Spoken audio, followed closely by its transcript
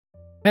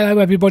Hello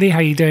everybody, how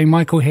you doing?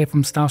 Michael here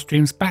from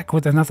StarrStreams, back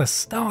with another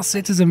Star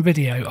Citizen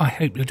video. I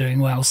hope you're doing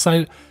well.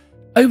 So,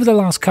 over the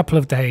last couple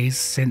of days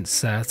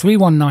since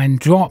 319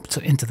 dropped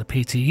into the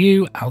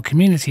PTU, our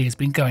community has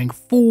been going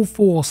full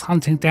force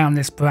hunting down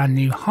this brand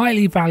new,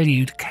 highly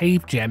valued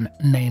cave gem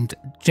named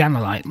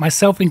Janalite.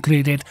 Myself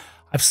included,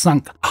 I've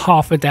sunk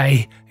half a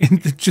day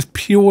into just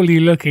purely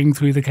looking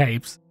through the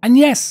caves. And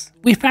yes,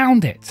 we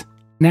found it!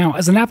 Now,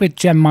 as an avid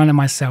gem miner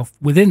myself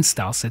within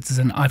Star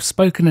Citizen, I've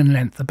spoken in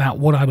length about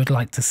what I would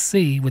like to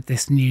see with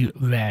this new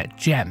rare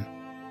gem.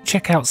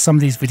 Check out some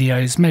of these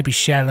videos, maybe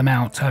share them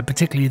out,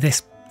 particularly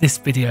this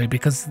video,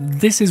 because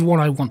this is what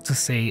I want to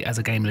see as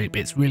a game loop.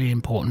 It's really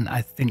important.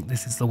 I think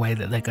this is the way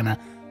that they're going to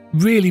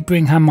really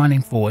bring hand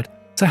mining forward.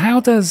 So how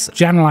does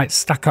Janalite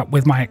stack up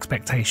with my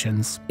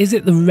expectations? Is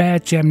it the rare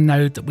gem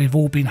node that we've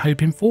all been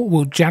hoping for?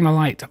 Will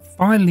Janalite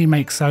finally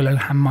make solo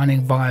hand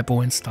mining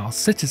viable in Star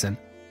Citizen?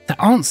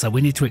 To answer,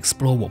 we need to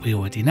explore what we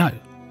already know,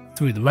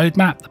 through the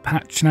roadmap, the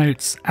patch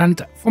notes,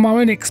 and from our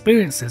own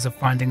experiences of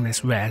finding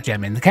this rare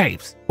gem in the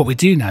caves. What we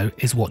do know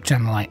is what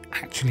Janalite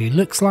actually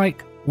looks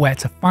like, where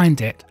to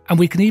find it, and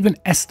we can even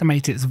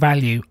estimate its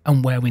value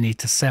and where we need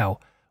to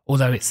sell,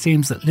 although it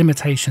seems that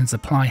limitations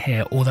apply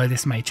here, although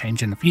this may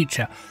change in the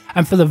future.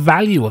 And for the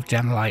value of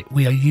Janalite,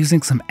 we are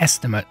using some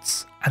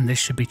estimates, and this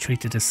should be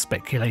treated as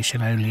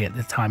speculation only at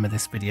the time of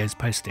this video's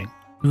posting.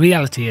 The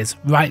reality is,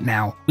 right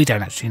now, we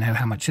don't actually know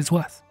how much it's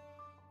worth.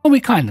 Well, we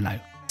kind of know.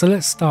 So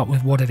let's start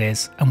with what it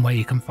is and where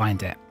you can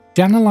find it.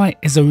 Janalite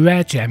is a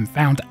rare gem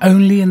found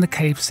only in the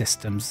cave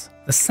systems,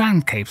 the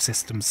sand cave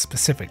systems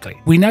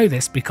specifically. We know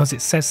this because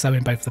it says so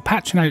in both the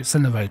patch notes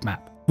and the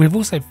roadmap. We've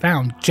also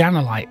found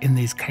Janalite in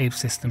these cave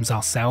systems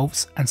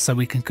ourselves, and so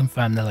we can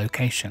confirm the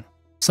location.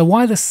 So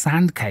why the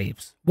sand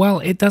caves? Well,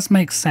 it does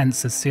make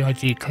sense as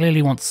CIG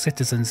clearly wants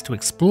citizens to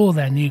explore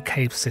their new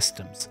cave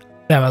systems.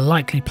 There are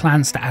likely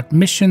plans to add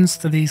missions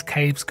to these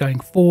caves going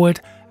forward,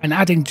 and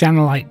adding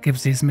Janalite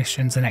gives these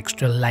missions an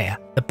extra layer.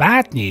 The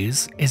bad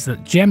news is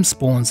that gem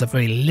spawns are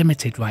very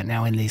limited right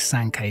now in these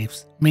sand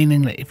caves,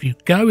 meaning that if you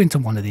go into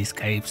one of these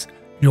caves,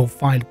 you'll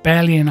find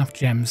barely enough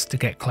gems to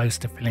get close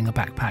to filling a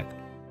backpack,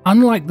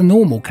 unlike the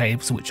normal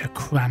caves which are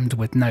crammed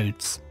with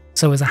nodes.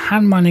 So as a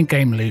hand mining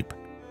game loop,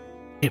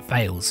 it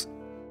fails.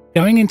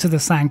 Going into the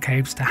sand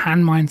caves to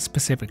hand mine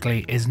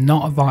specifically is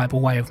not a viable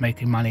way of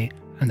making money,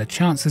 and the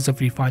chances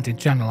of you finding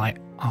Janalite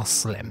are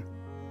slim.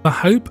 The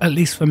hope, at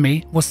least for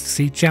me, was to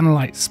see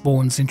Janalite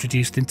spawns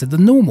introduced into the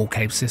normal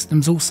cave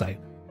systems also,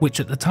 which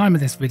at the time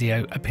of this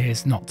video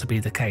appears not to be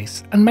the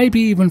case, and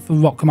maybe even for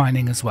rock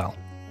mining as well.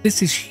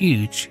 This is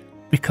huge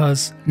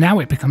because now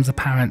it becomes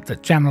apparent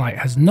that Janalite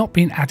has not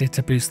been added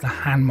to boost the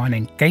hand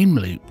mining game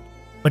loop,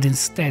 but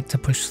instead to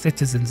push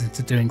citizens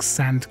into doing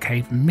sand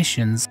cave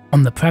missions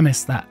on the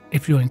premise that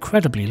if you're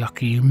incredibly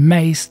lucky you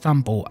may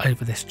stumble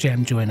over this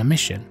gem during a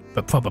mission,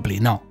 but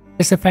probably not.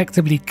 This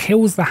effectively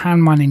kills the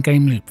hand mining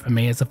game loop for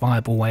me as a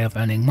viable way of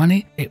earning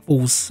money. It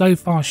falls so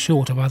far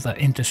short of other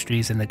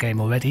industries in the game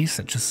already,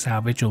 such as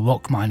salvage or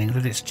rock mining,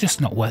 that it's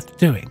just not worth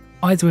doing.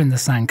 Either in the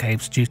sand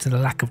caves due to the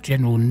lack of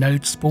general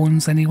node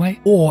spawns anyway,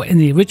 or in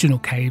the original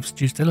caves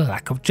due to the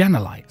lack of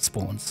Janalite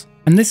spawns.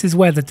 And this is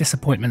where the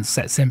disappointment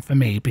sets in for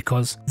me,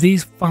 because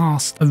these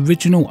fast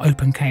original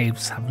open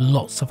caves have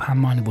lots of hand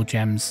mineable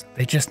gems.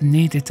 They just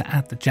needed to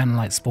add the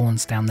Janalite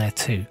spawns down there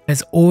too.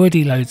 There's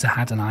already loads of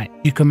Hadanite.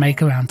 You can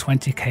make around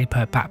 20k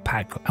per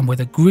backpack, and with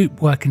a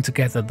group working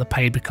together the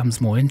pay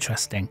becomes more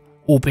interesting.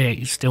 Albeit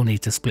you still need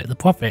to split the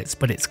profits,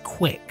 but it's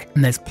quick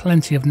and there's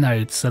plenty of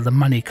nodes, so the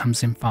money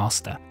comes in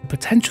faster. The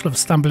potential of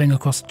stumbling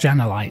across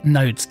Janalite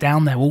nodes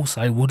down there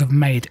also would have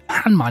made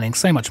hand mining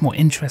so much more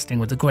interesting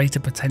with a greater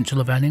potential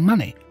of earning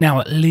money.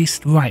 Now, at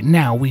least right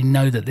now, we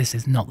know that this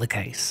is not the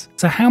case.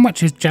 So how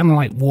much is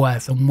Janalite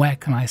worth and where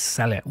can I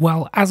sell it?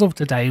 Well, as of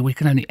today, we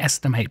can only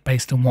estimate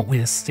based on what we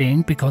are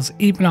seeing, because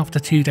even after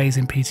 2 days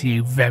in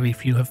PTU, very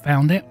few have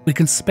found it. We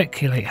can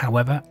speculate,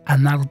 however,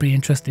 and that'll be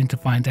interesting to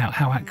find out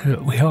how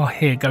accurate we are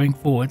here going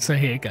forward, so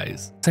here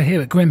goes. So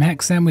here at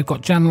Grimhex then, we've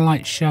got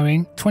Janalite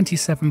showing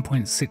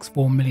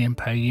 27.64 million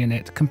per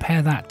unit.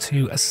 Compare that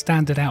to a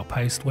standard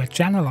outpost where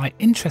Janalite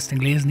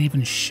interestingly isn't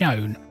even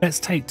shown. Let's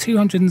take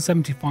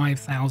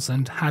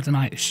 275,000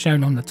 Hadanite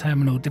shown on the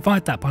terminal,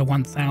 divide that by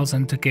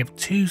 1,000 to give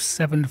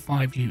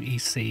 275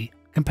 UEC.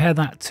 Compare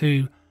that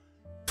to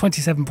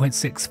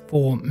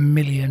 27.64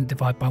 million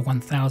divided by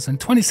 1,000,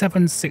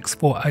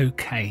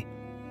 27,640k.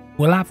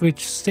 We'll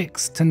average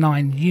 6 to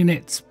 9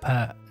 units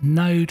per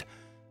node.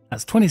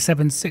 That's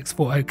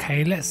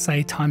 27,640k. Let's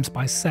say times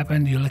by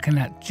 7, you're looking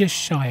at just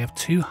shy of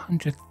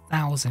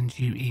 200,000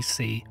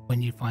 UEC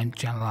when you find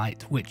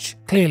Janalite, which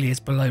clearly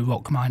is below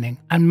rock mining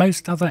and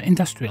most other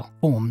industrial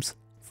forms.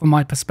 From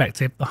my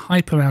perspective, the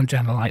hype around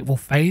Janalite will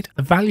fade.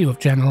 The value of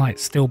Janalite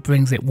still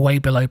brings it way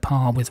below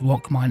par with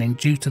rock mining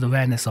due to the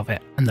rareness of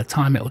it and the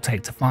time it will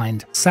take to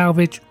find.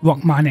 Salvage,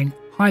 rock mining,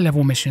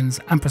 high-level missions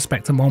and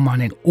prospector mole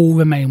mining all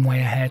remain way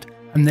ahead,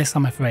 And this,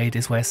 I'm afraid,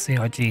 is where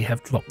CIG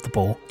have dropped the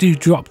ball. Do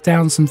drop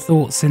down some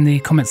thoughts in the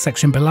comments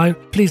section below.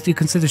 Please do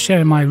consider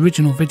sharing my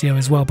original video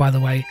as well, by the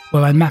way,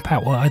 where I map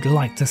out what I'd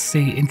like to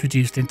see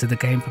introduced into the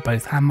game for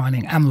both hand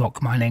mining and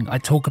rock mining. I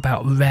talk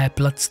about rare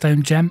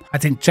bloodstone gem. I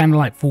think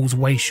Janalite falls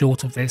way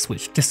short of this,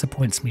 which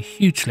disappoints me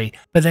hugely,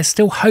 but there's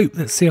still hope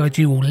that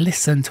CIG will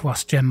listen to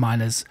us gem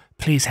miners.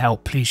 Please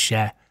help, please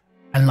share,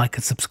 and like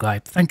and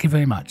subscribe. Thank you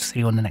very much. See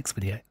you on the next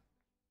video.